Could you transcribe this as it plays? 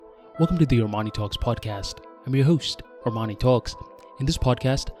Welcome to the Armani Talks podcast. I'm your host, Armani Talks. In this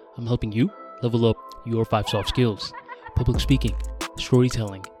podcast, I'm helping you level up your 5 soft skills: public speaking,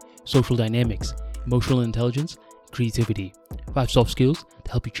 storytelling, social dynamics, emotional intelligence, creativity. 5 soft skills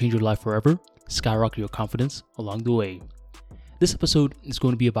to help you change your life forever, skyrocket your confidence along the way. This episode is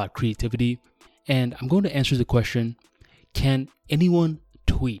going to be about creativity, and I'm going to answer the question, can anyone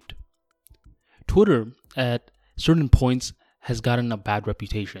tweet? Twitter, at certain points, has gotten a bad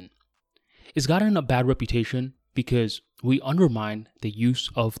reputation. It's gotten a bad reputation because we undermine the use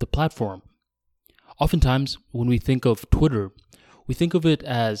of the platform. Oftentimes, when we think of Twitter, we think of it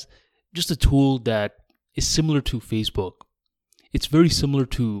as just a tool that is similar to Facebook. It's very similar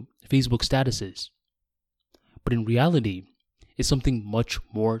to Facebook statuses. But in reality, it's something much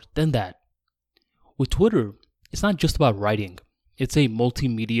more than that. With Twitter, it's not just about writing. It's a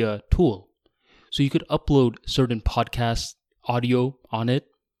multimedia tool. So you could upload certain podcasts, audio on it.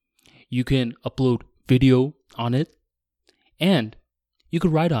 You can upload video on it. And you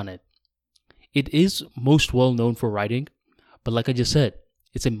could write on it. It is most well known for writing, but like I just said,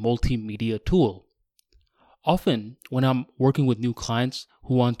 it's a multimedia tool. Often, when I'm working with new clients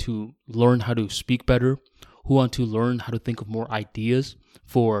who want to learn how to speak better, who want to learn how to think of more ideas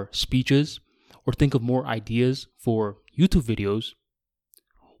for speeches, or think of more ideas for YouTube videos,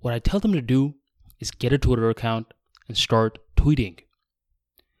 what I tell them to do is get a Twitter account and start tweeting.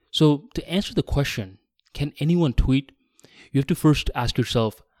 So to answer the question, can anyone tweet? You have to first ask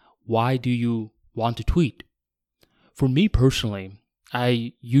yourself, why do you want to tweet? For me personally,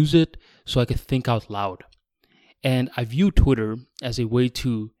 I use it so I can think out loud. And I view Twitter as a way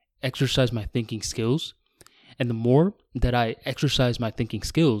to exercise my thinking skills. And the more that I exercise my thinking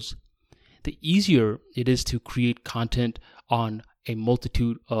skills, the easier it is to create content on a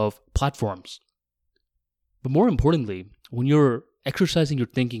multitude of platforms. But more importantly, when you're exercising your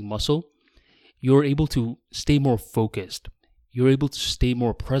thinking muscle, you're able to stay more focused. You're able to stay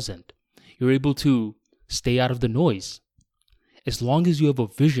more present. You're able to stay out of the noise. As long as you have a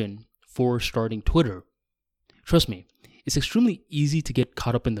vision for starting Twitter. Trust me, it's extremely easy to get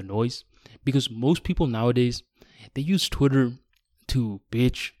caught up in the noise because most people nowadays, they use Twitter to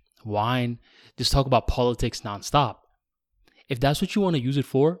bitch, whine, just talk about politics nonstop. If that's what you want to use it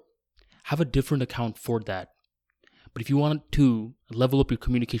for, have a different account for that. But if you want to level up your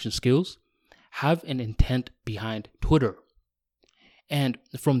communication skills, have an intent behind Twitter. And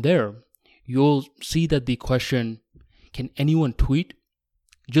from there, you'll see that the question, can anyone tweet,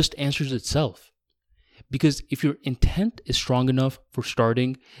 just answers itself. Because if your intent is strong enough for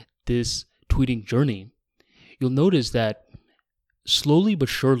starting this tweeting journey, you'll notice that slowly but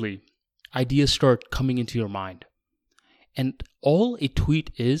surely, ideas start coming into your mind. And all a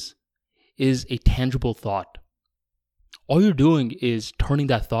tweet is a tangible thought. All you're doing is turning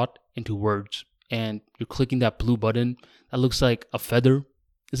that thought into words, and you're clicking that blue button that looks like a feather.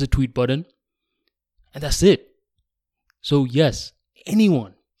 It's a tweet button, and that's it. So yes,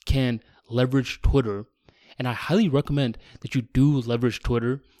 anyone can leverage Twitter, and I highly recommend that you do leverage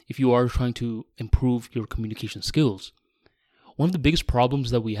Twitter if you are trying to improve your communication skills. One of the biggest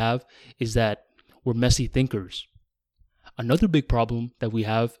problems that we have is that we're messy thinkers. Another big problem that we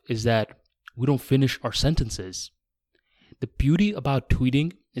have is that we don't finish our sentences. The beauty about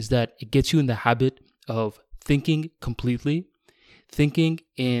tweeting is that it gets you in the habit of thinking completely, thinking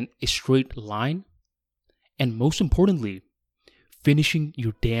in a straight line, and most importantly, finishing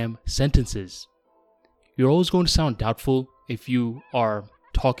your damn sentences. You're always going to sound doubtful if you are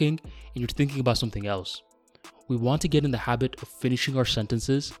talking and you're thinking about something else. We want to get in the habit of finishing our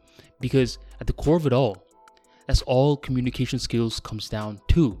sentences because at the core of it all, that's all communication skills comes down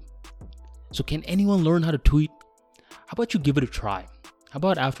to. So can anyone learn how to tweet? How about you give it a try? How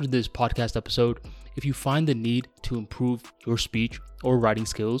about after this podcast episode, if you find the need to improve your speech or writing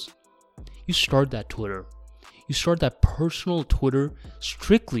skills, you start that Twitter. You start that personal Twitter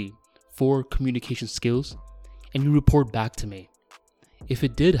strictly for communication skills, and you report back to me. If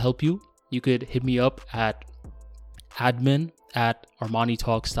it did help you, you could hit me up at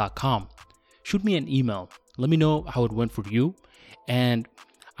admin@armanitalks.com. Shoot me an email. Let me know how it went for you, and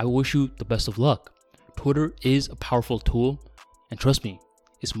I wish you the best of luck. Twitter is a powerful tool, and trust me,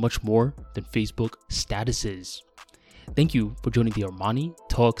 it's much more than Facebook statuses. Thank you for joining the Armani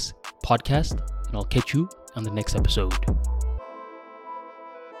Talks podcast, and I'll catch you on the next episode.